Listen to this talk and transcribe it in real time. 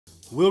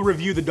We'll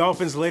review the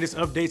Dolphins' latest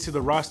updates to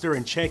the roster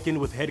and check in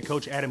with head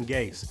coach Adam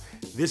Gase.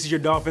 This is your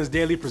Dolphins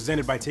Daily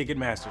presented by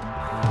Ticketmaster.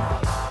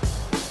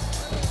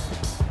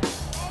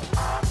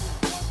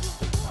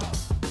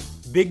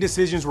 Big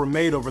decisions were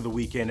made over the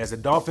weekend as the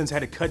Dolphins had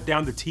to cut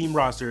down the team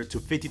roster to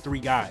 53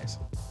 guys.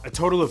 A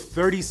total of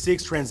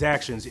 36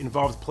 transactions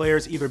involved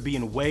players either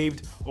being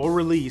waived or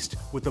released,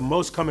 with the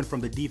most coming from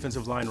the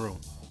defensive line room.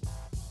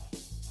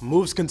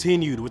 Moves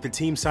continued with the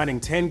team signing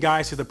 10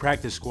 guys to the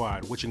practice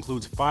squad, which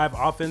includes 5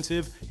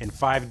 offensive and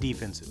 5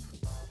 defensive.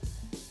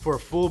 For a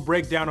full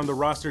breakdown on the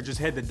roster, just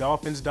head to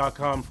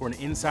Dolphins.com for an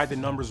Inside the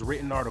Numbers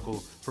written article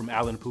from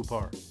Alan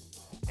Poupar.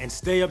 And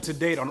stay up to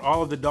date on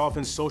all of the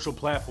Dolphins' social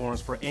platforms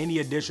for any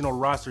additional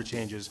roster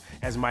changes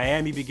as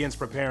Miami begins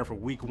preparing for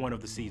Week 1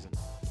 of the season.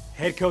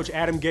 Head coach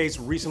Adam Gase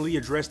recently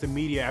addressed the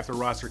media after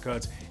roster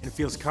cuts and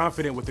feels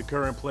confident with the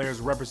current players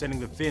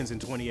representing the Fins in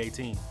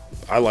 2018.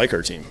 I like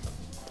our team.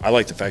 I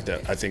like the fact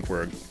that I think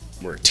we're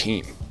a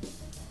team.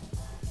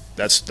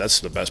 That's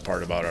the best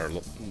part about our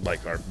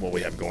what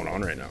we have going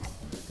on right now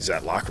is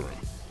that locker room.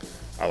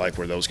 I like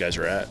where those guys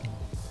are at.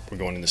 We're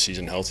going into the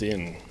season healthy,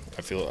 and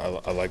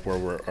I like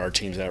where our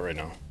team's at right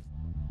now.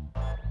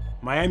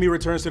 Miami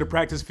returns to the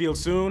practice field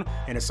soon,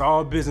 and it's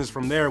all business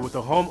from there with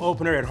the home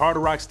opener at Hard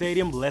Rock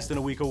Stadium less than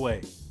a week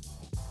away.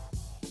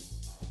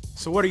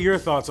 So what are your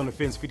thoughts on the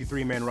Fins'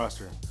 53-man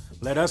roster?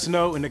 Let us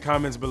know in the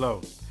comments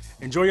below.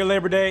 Enjoy your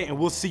Labor Day, and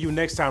we'll see you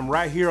next time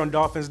right here on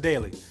Dolphins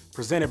Daily,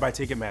 presented by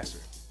Ticketmaster.